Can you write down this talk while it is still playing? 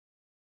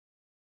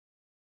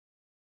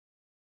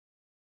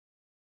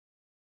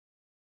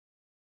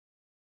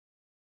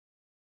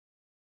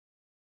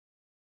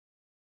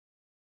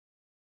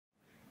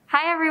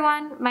Hi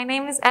everyone, my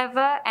name is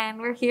Eva and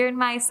we're here in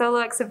my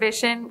solo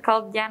exhibition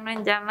called Llano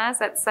and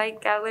Llamas at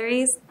Site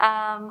Galleries.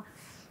 My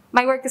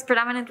work is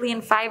predominantly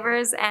in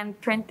fibers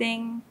and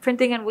printing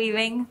and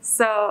weaving.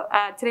 So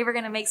today we're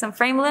going to make some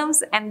frame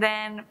looms and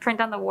then print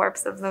on the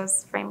warps of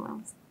those frame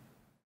looms.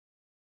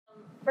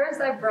 First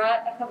I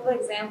brought a couple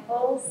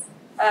examples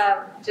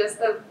of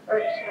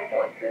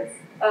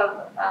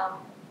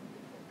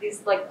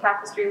these like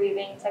tapestry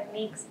weaving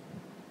techniques.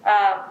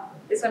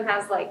 This one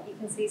has you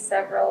can see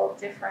several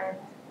different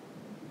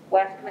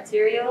weft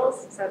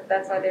materials, so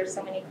that's why there's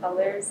so many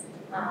colors.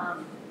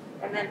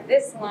 And then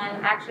this one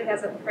actually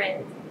has a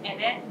print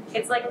in it.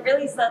 It's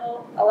really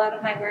subtle. A lot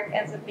of my work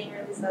ends up being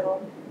really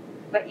subtle,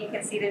 but you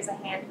can see there's a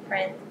hand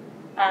print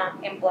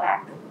in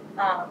black,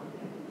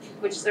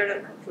 which sort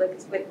of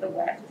conflicts with the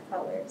weft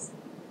colors.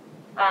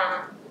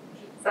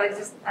 So I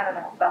don't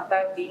know, thought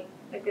that would be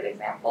a good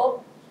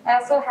example. I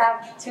also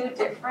have two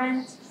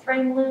different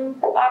frame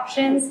loom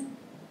options.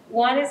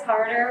 One is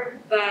harder,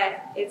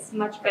 but it's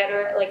much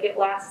better. It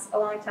lasts a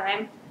long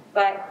time.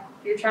 But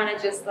if you're trying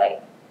to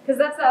because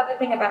that's the other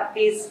thing about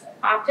these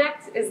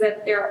objects is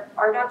that they're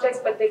art objects,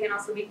 but they can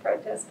also be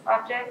protest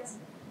objects.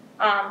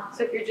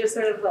 So if you're just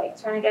sort of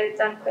trying to get it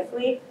done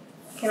quickly,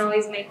 you can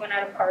always make one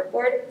out of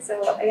cardboard.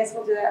 So I guess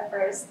we'll do that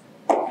first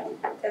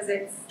because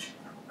it's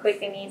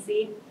quick and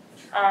easy.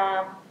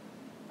 I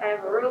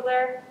have a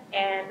ruler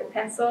and a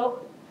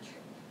pencil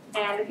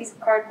and a piece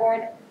of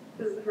cardboard.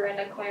 This is for an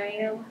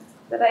aquarium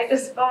that I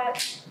just bought.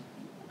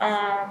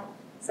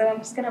 So I'm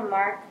just gonna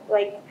mark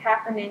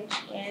half an inch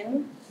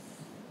in,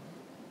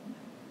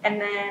 and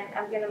then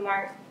I'm gonna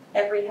mark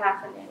every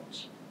half an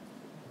inch.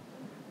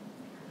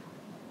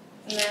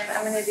 And then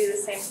I'm gonna do the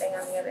same thing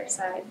on the other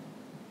side.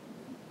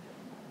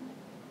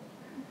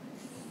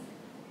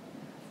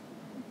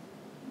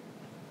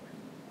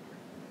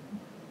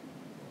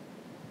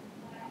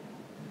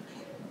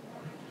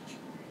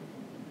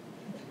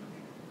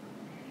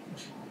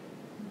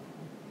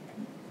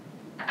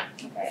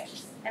 Okay,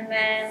 and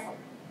then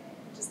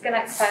I'm just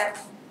gonna cut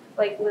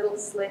little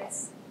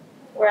slits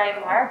where I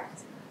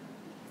marked.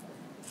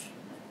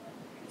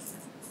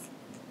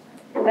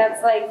 And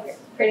that's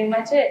pretty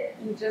much it.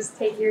 You just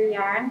take your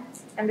yarn,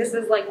 and this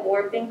is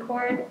warping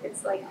cord.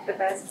 It's the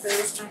best for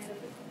this kind of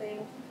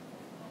thing.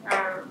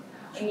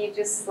 And you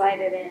just slide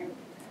it in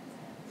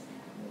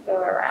and go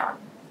around.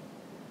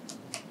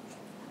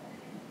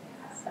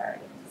 Sorry,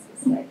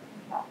 this is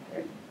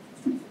awkward.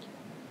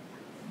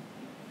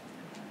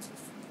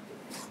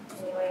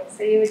 Anyway,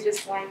 so you would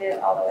just wind it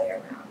all the way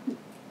around.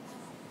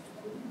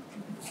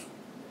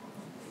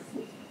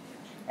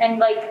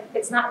 And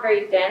it's not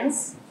very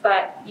dense,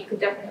 but you could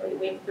definitely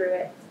weave through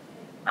it.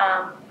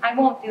 I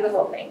won't do the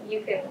whole thing.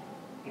 You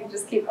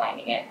just keep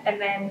winding it. And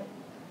then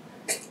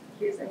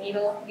here's a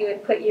needle. You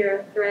would put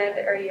your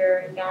thread or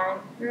your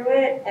yarn through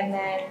it and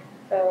then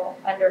go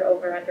under,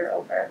 over, under,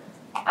 over.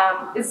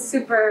 It's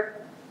super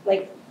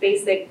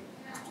basic.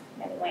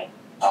 Anyway,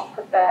 I'll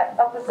put that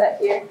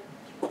here.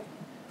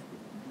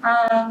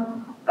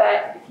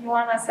 But if you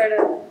want to sort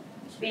of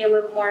be a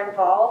little more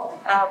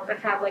involved, but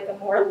have a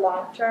more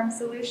long-term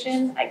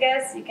solution, I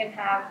guess, you can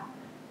have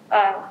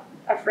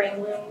a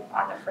frame loom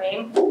on a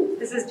frame.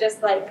 This is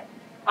just a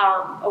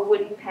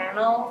wooden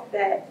panel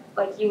that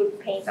you would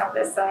paint on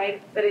this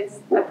side, but it's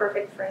a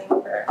perfect frame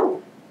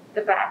for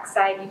the back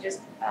side. You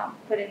just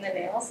put in the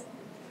nails.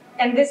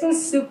 And this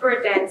one's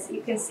super dense.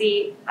 You can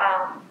see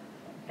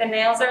the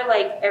nails are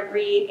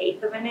every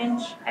 1/8 of an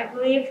inch, I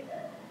believe.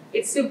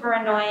 It's super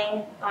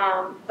annoying,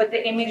 but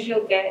the image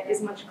you'll get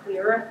is much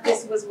clearer.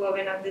 This was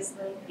woven on this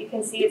loom. You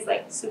can see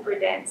it's super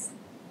dense.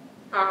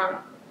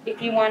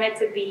 If you want it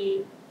to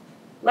be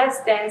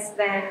less dense,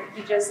 then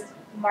you just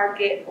mark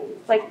it.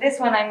 This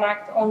one I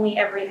marked only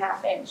every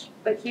half inch,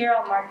 but here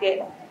I'll mark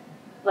it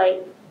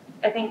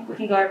I think we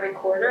can go every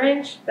 1/4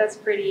 inch. That's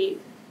pretty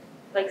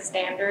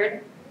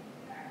standard.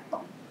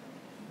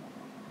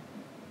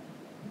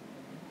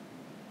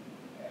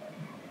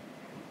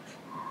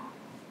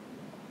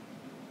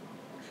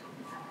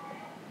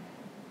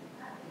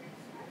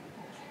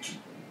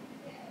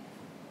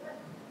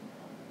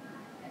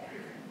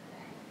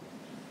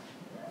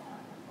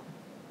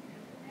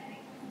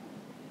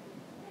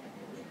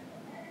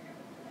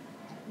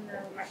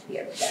 Mark the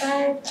other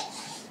side.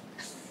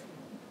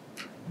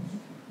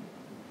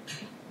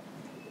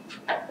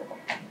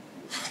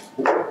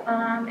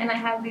 And I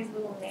have these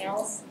little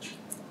nails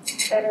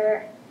that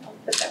are, I'll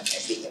put them here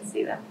so you can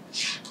see them.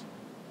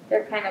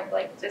 They're kind of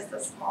just a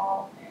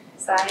small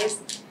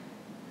size.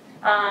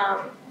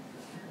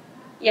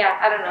 Yeah,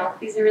 I don't know.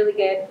 These are really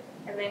good.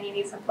 And then you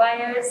need some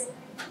pliers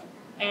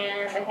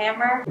and a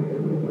hammer.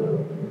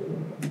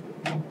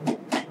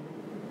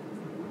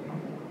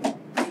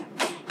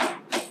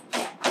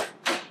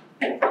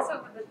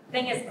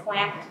 Thing is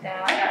clamped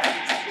down.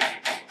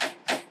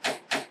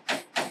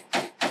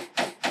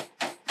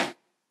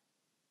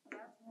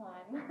 That's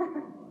one.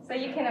 So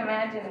you can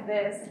imagine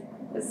this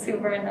is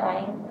super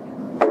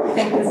annoying. I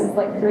think this is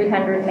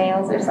 300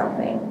 nails or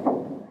something.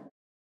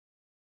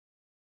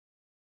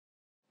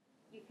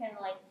 You can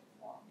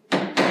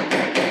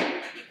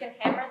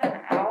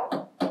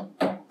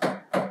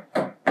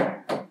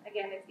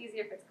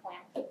easier if it's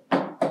clamped,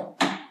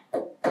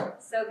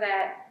 so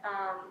that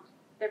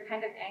they're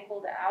kind of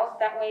angled out.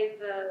 That way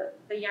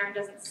the yarn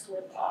doesn't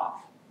slip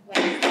off when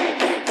it's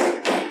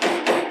anyway,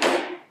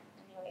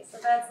 so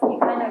that's, you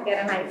kind of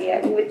get an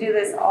idea. You would do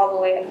this all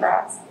the way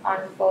across on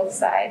both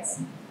sides.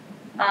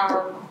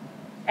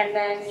 And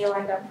then you'll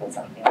end up with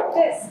something like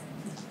this.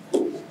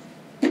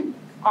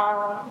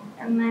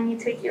 And then you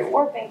take your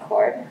warping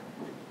cord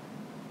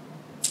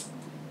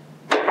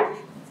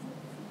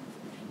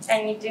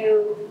and you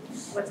do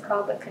what's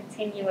called a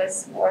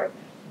continuous warp.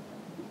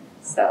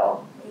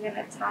 So I'm going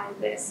to tie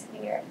this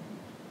here.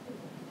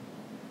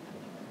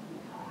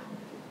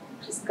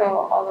 Just go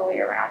all the way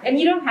around. And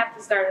you don't have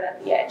to start it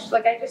at the edge.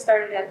 Like I just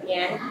started at the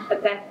end,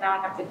 but then now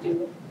I have to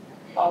do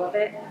all of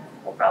it.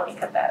 We'll probably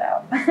cut that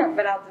out,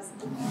 but I'll just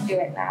do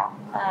it now.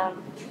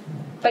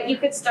 But you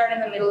could start in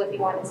the middle if you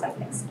wanted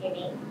something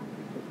skinny.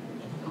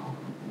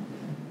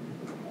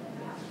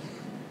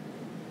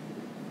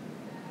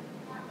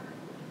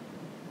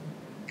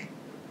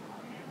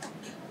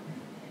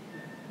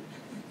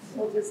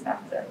 We'll just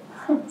have to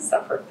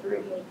suffer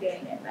through me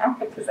doing it now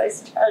because I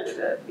started it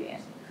at the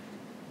end.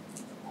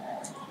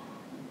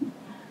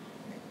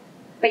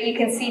 But you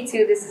can see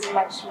too, this is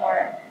much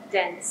more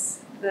dense.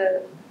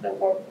 The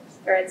warp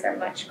threads are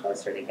much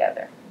closer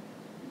together.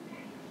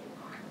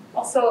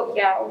 Also,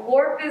 yeah,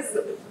 warp is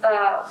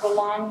the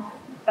long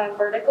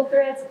vertical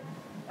threads.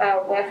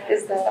 Weft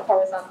is the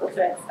horizontal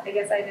threads. I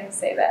guess I didn't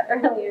say that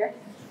earlier.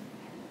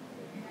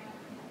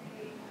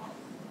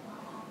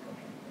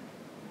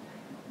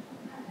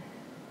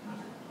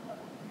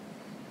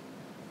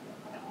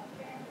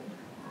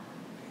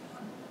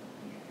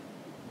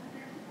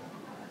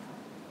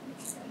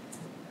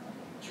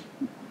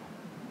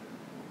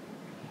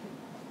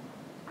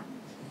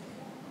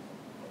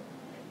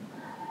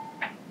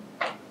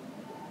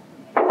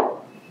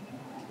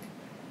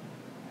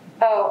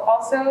 Oh,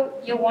 also,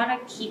 you'll want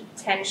to keep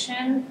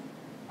tension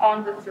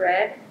on the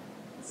thread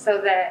so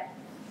that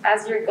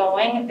as you're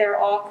going, they're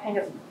all kind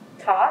of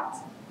taut.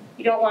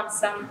 You don't want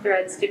some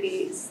threads to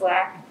be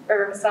slack,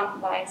 or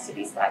some lines to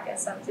be slack and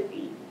some to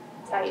be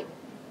tight.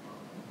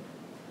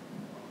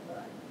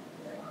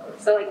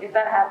 So like if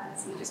that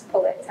happens, you just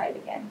pull it tight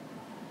again.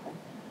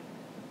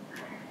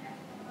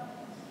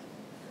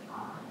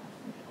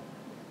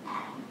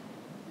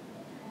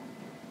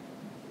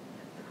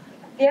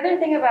 The other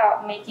thing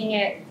about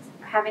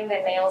having the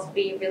nails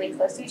be really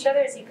close to each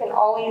other is you can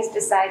always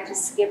decide to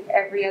skip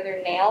every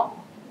other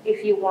nail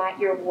if you want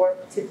your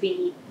warp to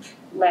be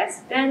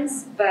less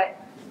dense, but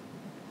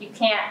you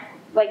can't,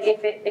 like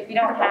if you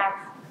don't have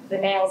the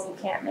nails, you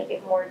can't make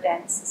it more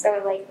dense.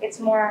 So like it's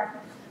more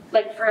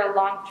like for a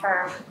long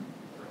term,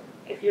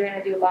 if you're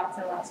gonna do lots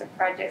and lots of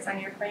projects on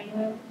your frame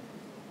loom,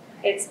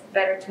 it's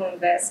better to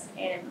invest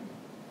in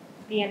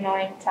the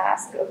annoying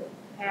task of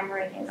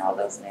hammering in all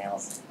those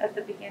nails at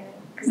the beginning,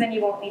 because then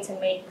you won't need to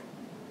make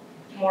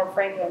more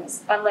frame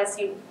looms unless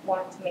you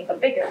want to make a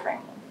bigger frame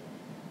loom.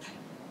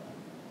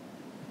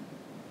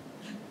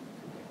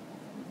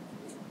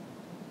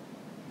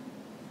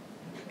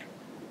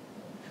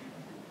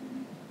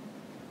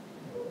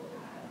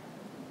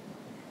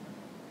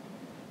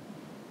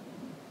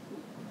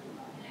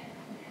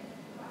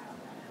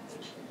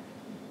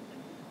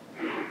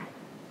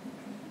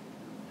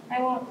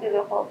 I won't do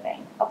the whole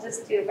thing. I'll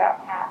just do about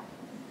half.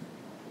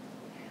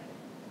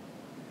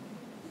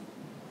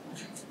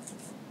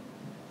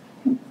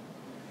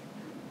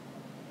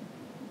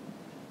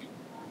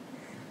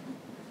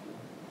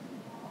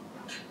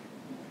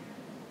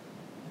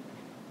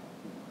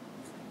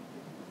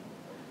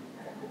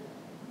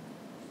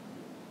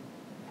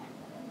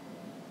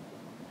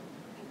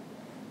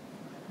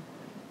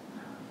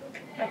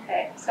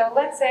 Okay, so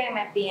let's say I'm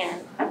at the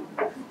end.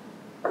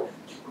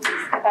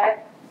 If I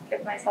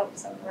give myself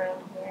some room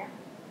here.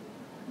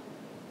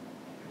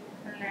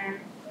 And then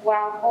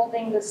while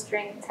holding the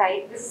string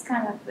tight, this is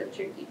kind of the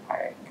tricky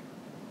part.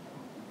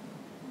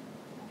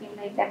 You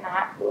make a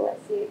knot,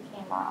 let's see it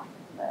came off,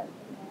 but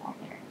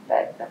here.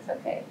 But that's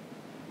okay.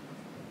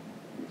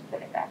 Just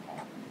put it back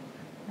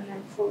in. And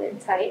then pull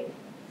it tight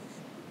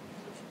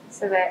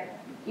so that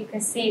you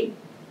can see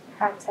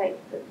how tight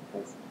the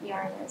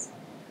yarn is.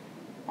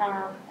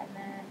 And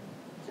then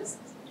just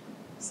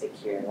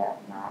secure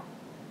that knot.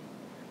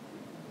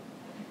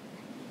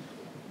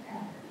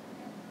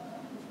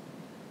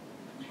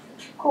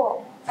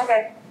 Cool.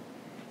 Okay.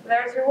 So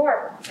there's your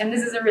warp. And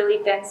this is a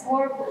really dense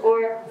warp,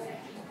 or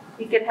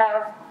you could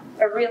have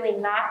a really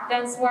not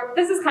dense warp.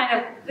 This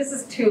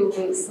is too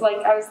loose. Like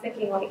I was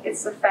thinking like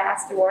it's a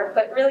fast warp,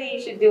 but really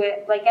you should do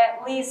it like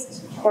at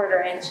least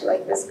 1/4 inch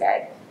like this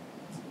guy.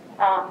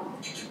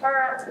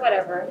 Or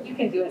whatever. You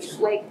can do it.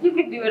 Like you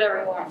can do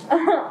whatever you want.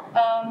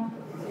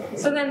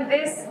 So then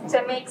this,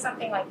 to make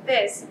something like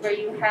this, where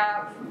you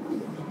have,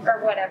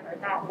 or whatever,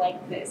 not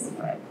like this,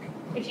 but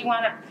if you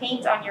want to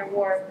paint on your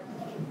warp,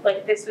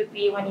 like this would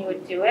be when you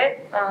would do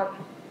it.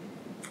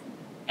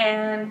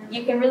 And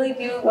you can really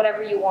do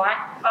whatever you want.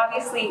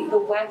 Obviously, the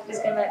weft is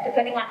gonna,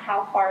 depending on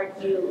how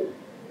hard you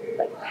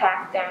like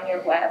pack down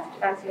your weft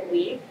as you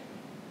weave,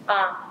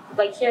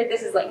 Like here,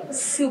 this is like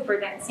super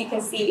dense. You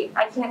can see,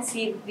 I can't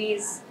see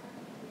these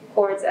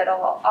cords at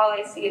all. All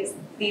I see is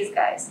these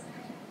guys.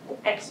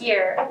 And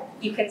here,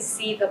 you can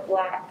see the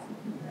black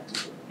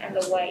and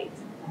the white.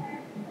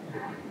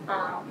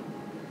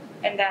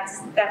 And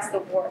that's the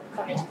warp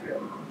coming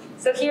through.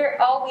 So here,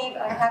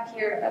 I have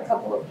here a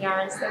couple of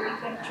yarns that we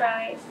can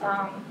try.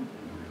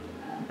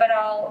 But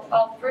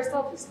I'll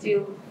just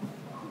do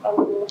a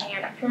little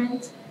hand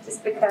print,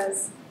 just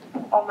because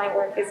all my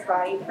work is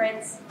body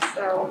prints.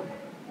 So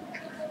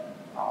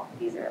all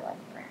these are like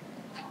print.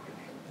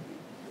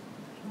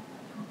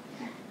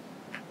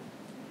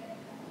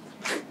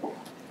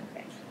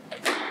 Okay.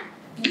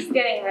 I'm just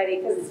getting ready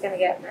because it's going to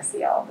get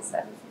messy all of a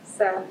sudden.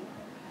 So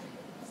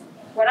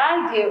what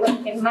I do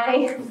in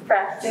my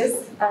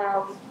practice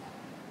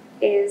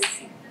is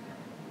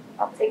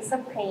I'll take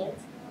some paint.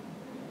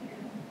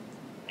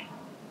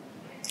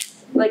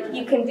 Like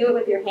you can do it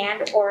with your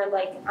hand, or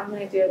like I'm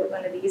going to do it with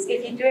one of these.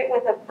 If you do it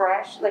with a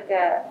brush, like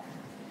a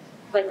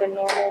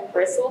normal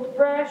bristled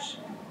brush,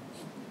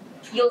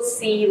 you'll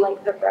see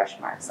like the brush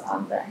marks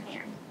on the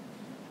hand.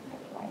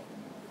 Anyway,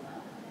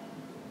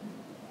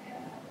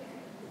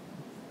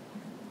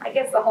 I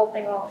guess the whole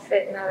thing won't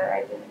fit now that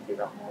I didn't do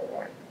the whole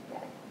work.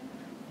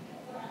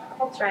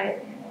 I'll try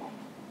it.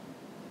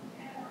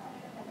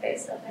 Okay,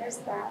 so there's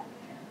that.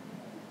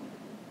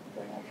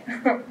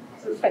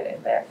 Just put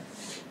it there.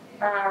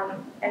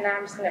 And now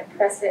I'm just going to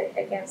press it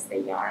against the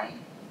yarn.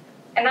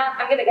 And now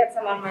I'm going to get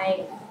some on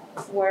my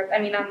work,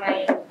 on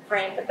my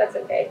frame, but that's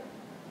okay.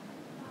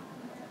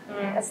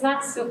 It's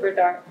not super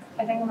dark.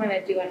 I think I'm going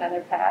to do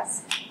another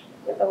pass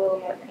with a little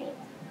more paint.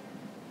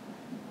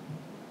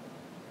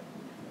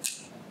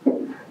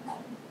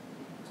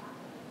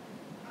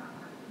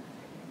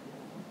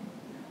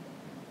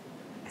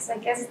 So I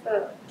guess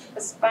the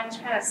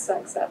sponge kind of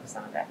sucks up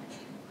some of that.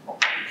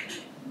 Okay,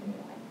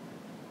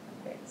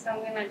 so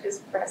I'm going to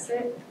just press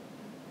it.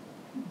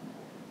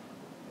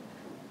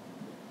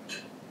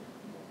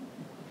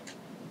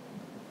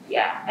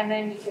 Yeah, and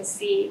then you can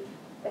see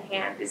the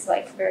hand is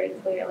like very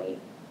clearly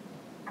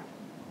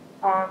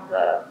on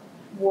the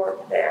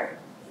warp there.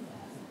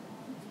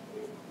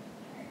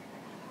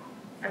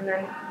 And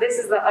then this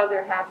is the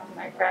other half of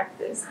my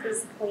practice,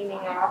 is cleaning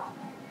off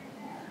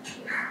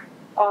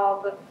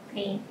all the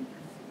paint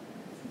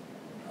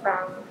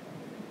from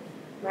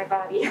my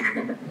body.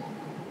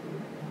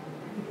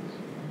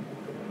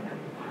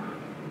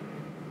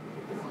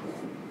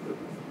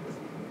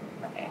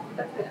 Okay,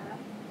 that's good enough.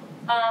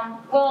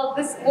 While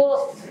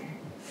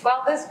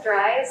this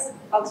dries,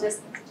 I'll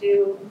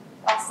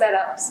set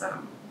up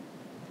some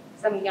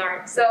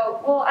yarn. So,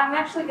 I'm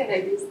actually going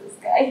to use this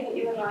guy,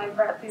 even though I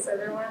brought these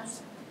other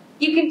ones.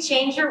 You can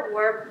change your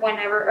warp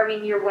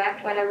your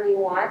weft whenever you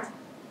want.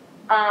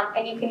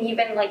 And you can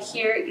even, like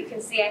here, you can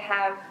see I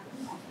have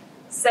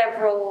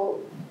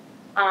several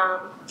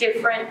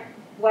different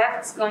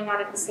wefts going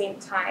on at the same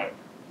time.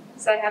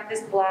 So I have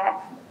this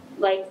black,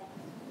 like,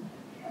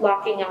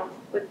 locking up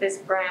with this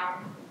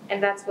brown.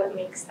 And that's what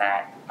makes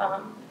that,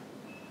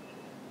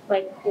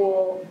 like,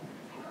 cool,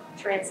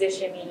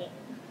 transition-y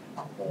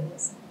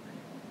things.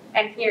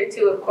 And here,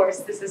 too, of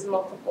course, this is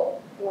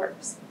multiple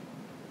warps.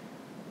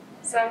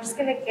 So I'm just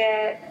going to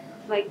get,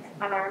 like,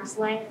 an arm's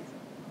length.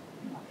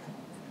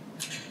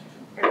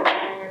 And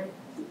then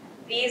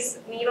these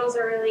needles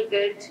are really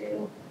good,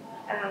 too.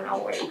 I don't know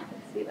where you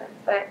can see them,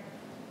 but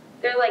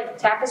they're like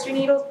tapestry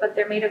needles, but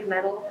they're made of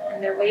metal,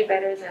 and they're way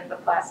better than the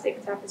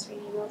plastic tapestry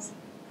needles.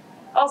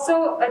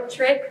 Also, a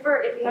trick for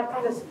if you have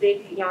kind of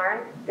thick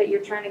yarn that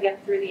you're trying to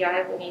get through the eye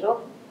of the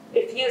needle,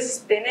 if you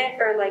spin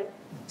it or like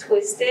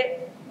twist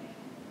it,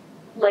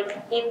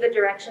 like in the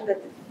direction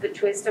that the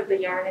twist of the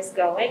yarn is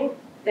going,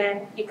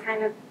 then it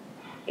kind of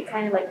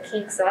like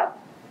kinks up,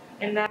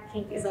 and that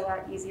kink is a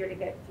lot easier to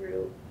get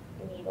through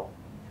the needle.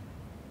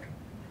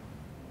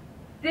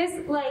 This,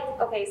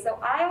 okay, so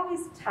I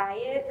always tie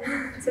it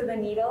to the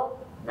needle.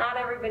 Not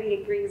everybody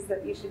agrees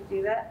that you should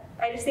do that.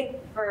 I just think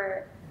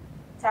for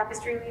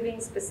tapestry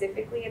weaving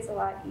specifically, it's a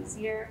lot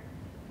easier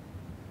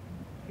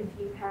if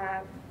you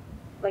have,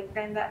 like,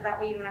 then that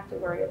way you don't have to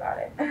worry about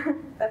it.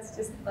 That's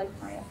just like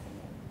my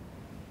opinion.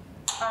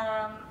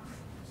 I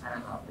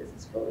don't know if this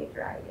is fully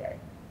dry yet.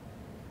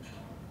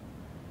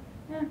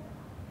 Yeah.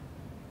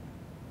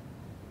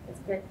 It's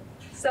good.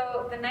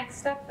 So the next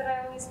step that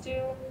I always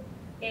do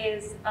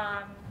is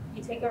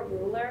you take a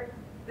ruler.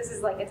 This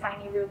is like a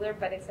tiny ruler,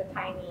 but it's a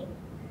tiny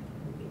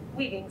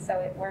weaving, so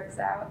it works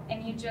out.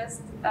 And you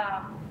just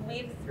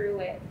weave through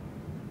it.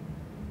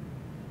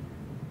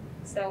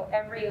 So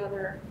every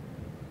other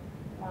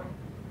one.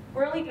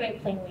 We're only doing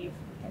plain weave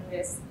in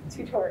this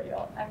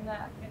tutorial. I'm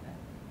not gonna.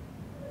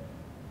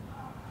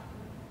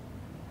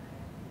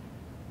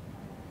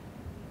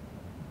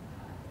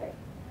 Okay,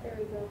 there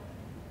we go.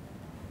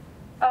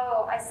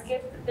 Oh, I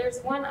skipped.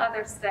 There's one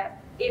other step.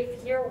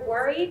 If you're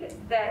worried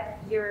that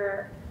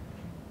your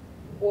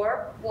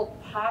warp will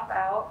pop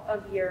out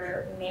of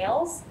your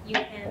nails, you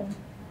can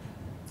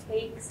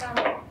take some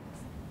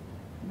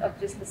of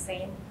just the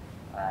same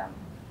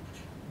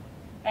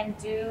and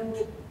do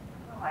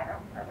I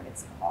don't remember what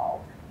it's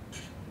called.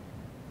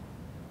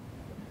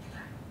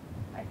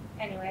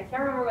 Anyway, I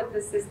can't remember what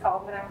this is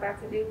called, what I'm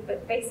about to do,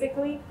 but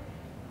basically,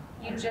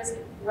 you just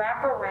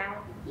wrap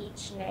around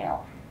each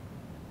nail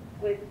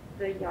with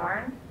the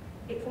yarn.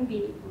 It can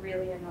be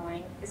really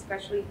annoying,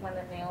 especially when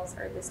the nails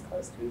are this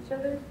close to each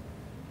other.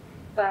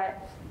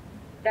 But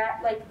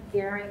that like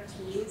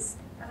guarantees,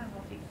 I don't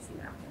know if you can see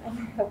that, I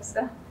hope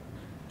so.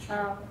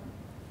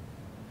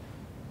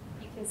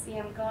 You can see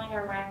I'm going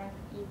around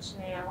each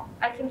nail.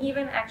 I can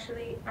even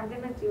actually, I'm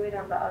gonna do it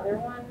on the other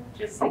one,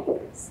 just so you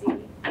can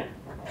see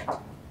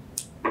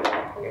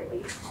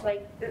clearly.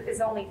 Like, it's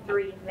only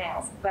 3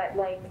 nails, but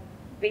like,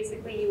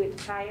 basically you would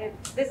tie it,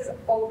 this is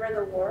over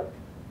the warp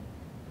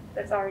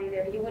that's already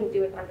there. You wouldn't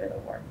do it under the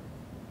warp.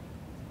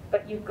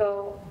 But you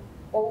go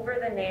over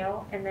the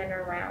nail and then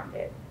around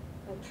it,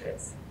 like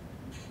this.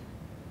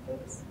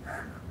 Oops.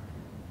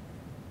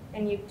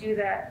 And you do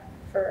that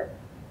for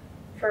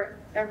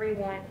every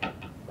one,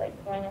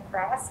 like going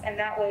across, and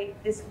that way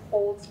this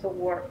holds the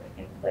warp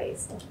in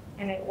place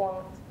and it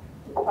won't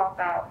pop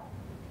out.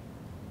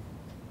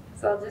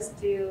 So I'll just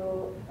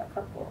do a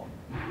couple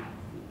of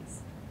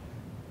these.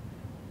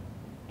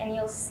 And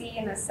you'll see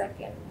in a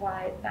second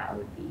why that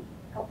would be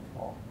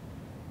helpful.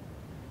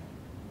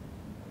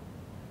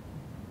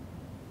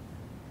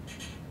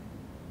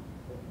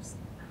 Oops.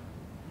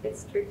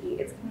 It's tricky.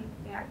 It's going to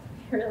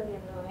be really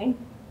annoying.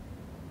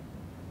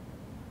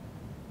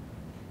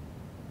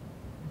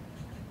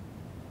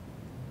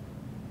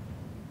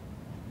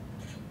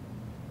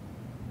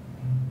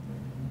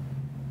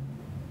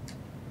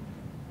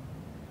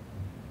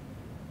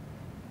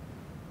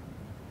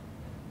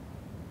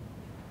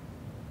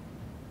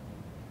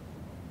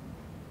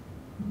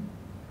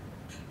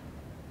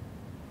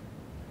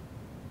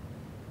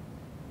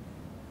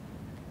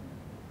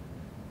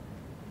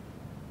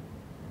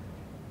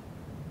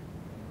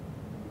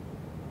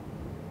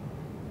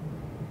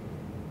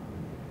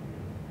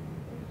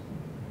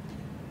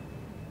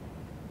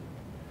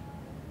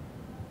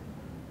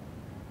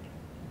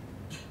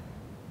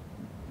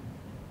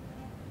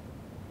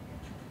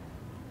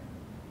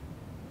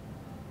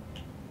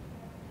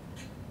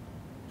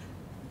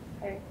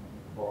 Okay,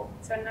 cool.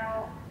 So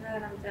now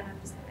that I'm done, I'm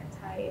just going to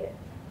tie it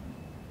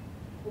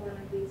to one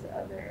of these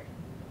other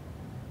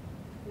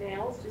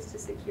nails just to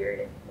secure it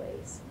in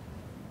place.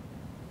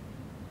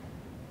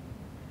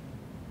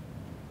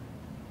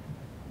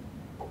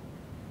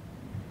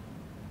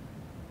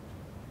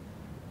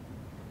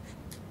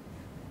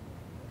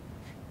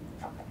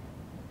 Okay.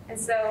 And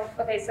so,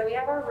 okay, so we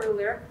have our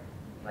ruler,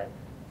 like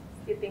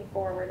skipping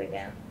forward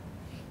again.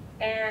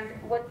 And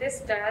what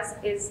this does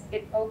is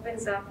it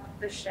opens up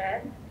the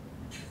shed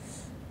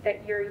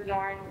that your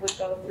yarn would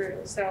go through.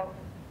 So,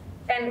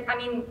 and I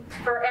mean,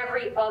 for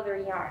every other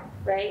yarn,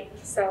 right?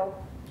 So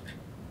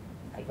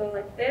I go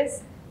like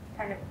this,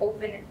 kind of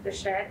open the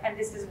shed, and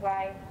this is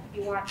why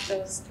you want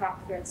those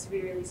top threads to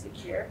be really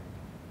secure.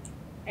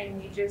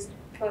 And you just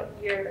put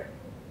your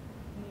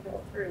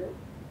needle through.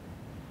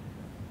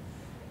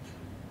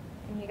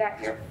 And you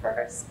got your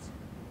first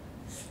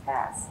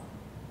pass,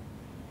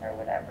 or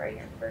whatever,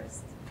 your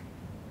first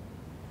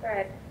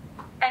thread.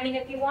 I mean,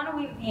 if you want to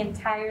weave the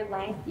entire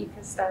length, you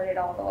can start it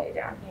all the way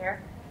down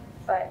here.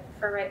 But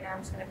for right now, I'm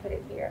just going to put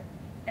it here.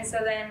 And so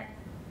then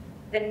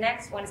the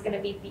next one is going to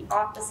be the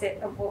opposite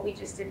of what we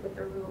just did with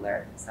the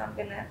ruler. So I'm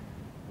going to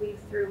weave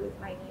through with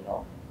my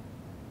needle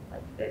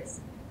like this.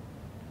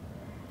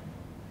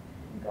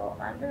 Go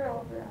under,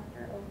 over,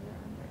 under, over,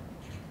 under.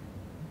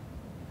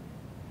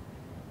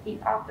 The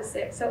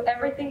opposite. So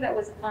everything that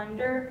was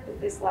under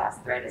with this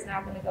last thread is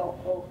now going to go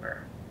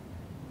over,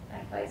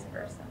 and vice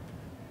versa.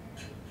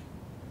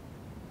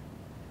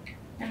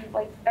 And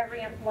like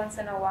every once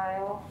in a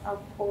while,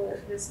 I'll pull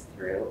this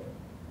through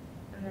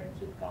and then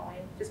keep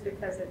going, just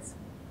because it's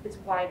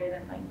wider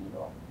than my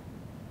needle.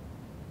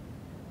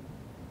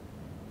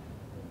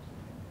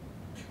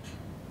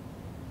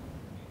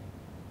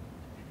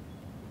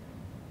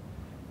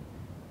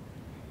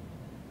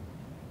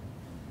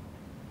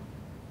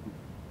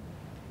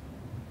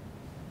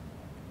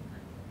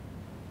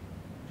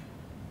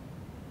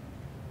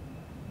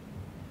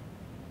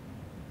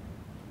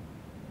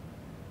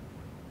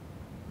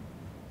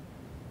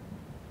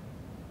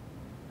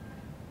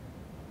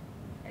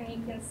 And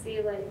you can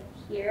see like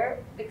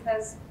here,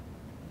 because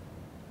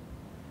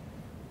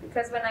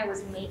when I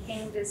was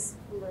making this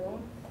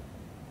loom,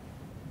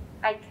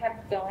 I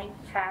kept going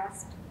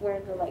past where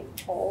the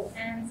like pole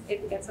ends.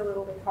 It gets a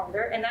little bit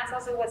harder. And that's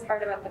also what's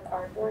hard about the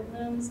cardboard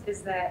looms,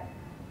 is that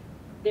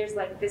there's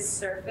like this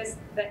surface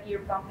that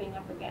you're bumping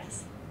up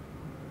against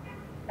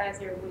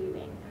as you're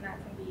weaving, and that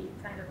can be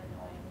kind of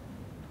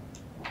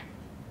annoying.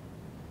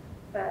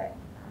 But,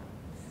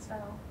 so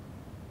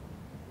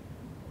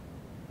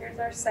here's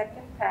our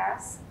second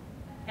pass,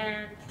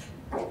 and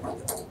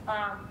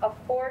a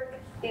fork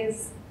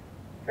is,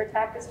 for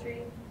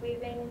tapestry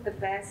weaving, the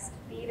best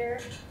feeder.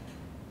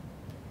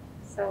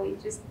 So you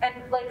just, and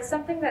like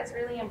something that's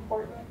really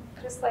important,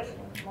 just like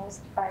in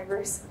most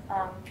fibers,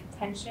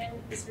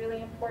 tension is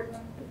really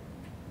important.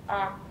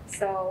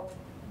 So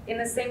in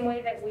the same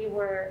way that we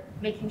were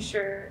making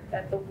sure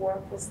that the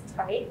warp was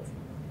tight,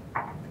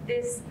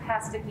 this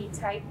has to be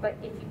tight, but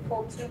if you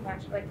pull too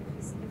much, like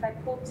if I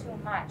pull too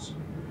much,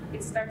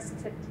 it starts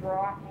to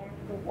draw in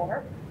the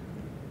warp,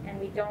 and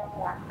we don't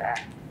want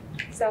that.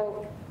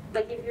 So,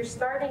 like if you're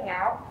starting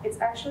out, it's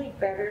actually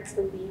better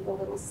to leave a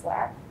little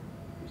slack.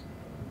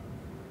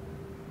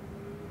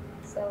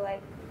 So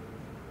like,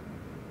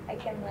 I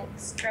can like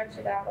stretch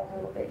it out a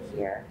little bit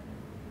here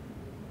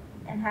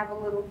and have a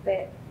little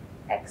bit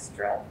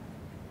extra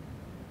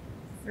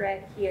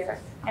thread here.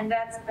 And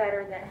that's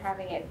better than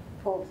having it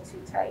pulled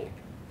too tight.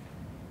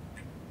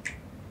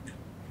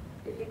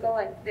 If you go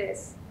like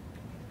this,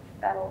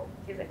 that'll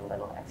give it a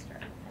little extra.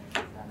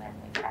 And then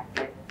we pack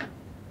it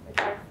with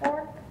our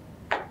fork.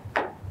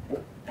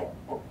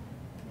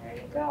 There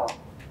you go.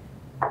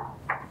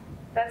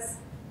 That's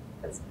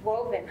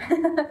woven.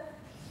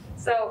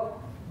 So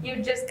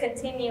you just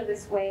continue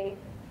this way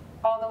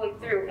all the way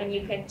through, and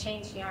you can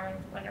change yarn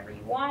whenever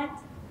you want.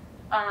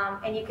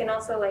 And you can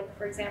also, like,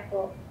 for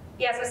example,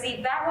 yeah, so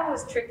see, that one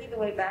was tricky the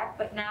way back,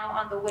 but now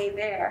on the way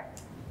there,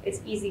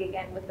 it's easy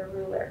again with the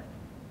ruler.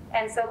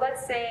 And so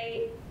let's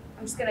say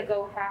I'm just gonna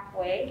go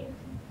halfway,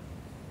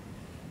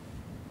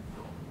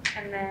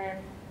 and then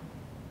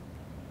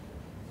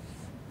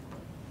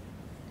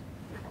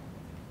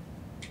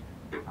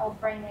I'll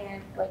bring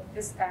in like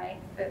this guy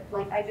that,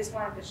 like, I just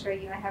wanted to show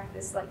you. I have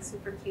this like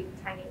super cute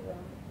tiny loom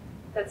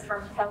that's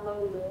from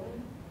Hello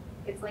Loom.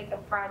 It's like a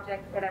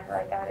project, whatever.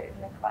 I got it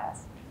in the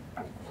class.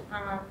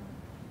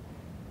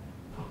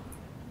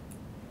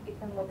 You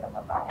can look them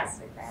up on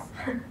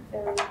Instagram.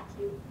 They're really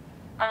cute.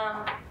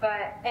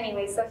 But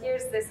anyway, so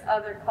here's this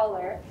other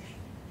color.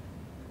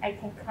 I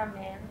can come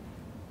in.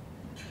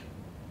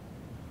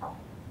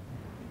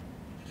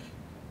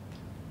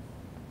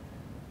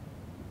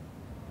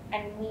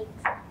 And meet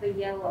the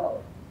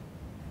yellow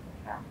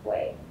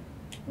halfway.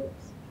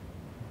 Oops.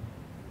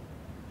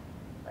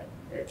 Like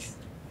this.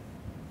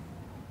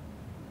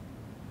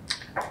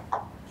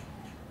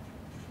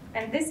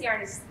 And this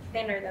yarn is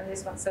thinner than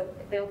this one, so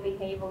they'll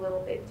behave a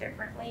little bit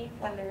differently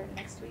when they're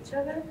next to each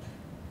other.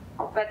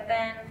 But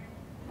then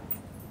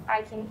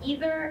I can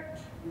either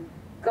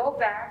go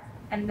back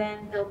and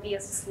then there'll be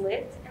a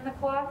slit in the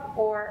cloth,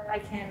 or I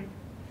can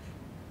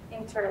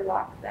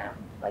interlock them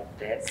like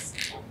this.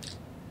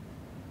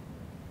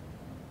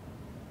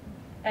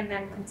 And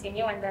then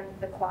continue, and then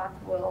the cloth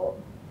will,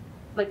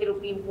 like, it'll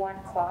be one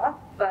cloth,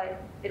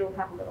 but it'll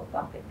have a little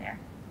bump in there.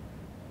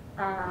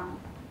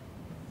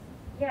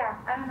 Yeah,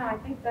 I don't know, I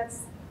think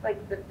that's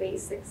like the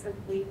basics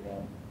of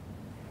weaving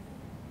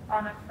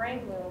on a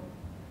frame loom.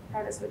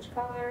 How to switch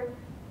color,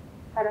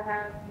 how to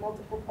have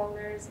multiple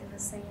colors in the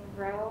same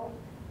row.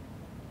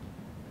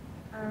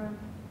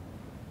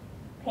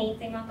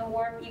 Painting on the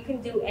warp, you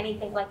can do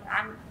anything. Like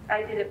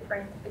I did a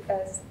print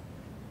because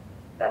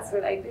that's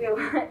what I do,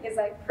 is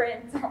I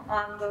print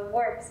on the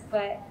warps,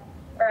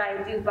 or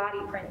I do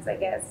body prints, I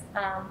guess.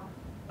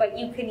 But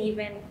you can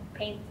even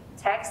paint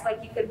text,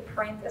 like you could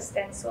print a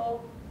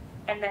stencil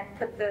and then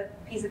put the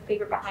piece of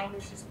paper behind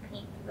it, just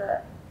paint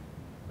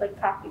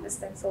copy the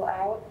stencil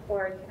out,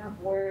 or you can have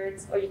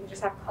words, or you can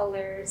just have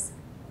colors.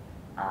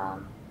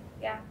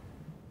 Yeah.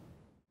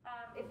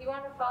 If you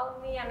want to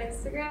follow me on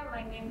Instagram,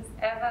 my name is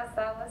Eva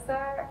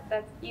Salazar.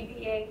 That's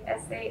EVA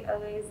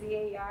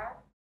SALAZAR.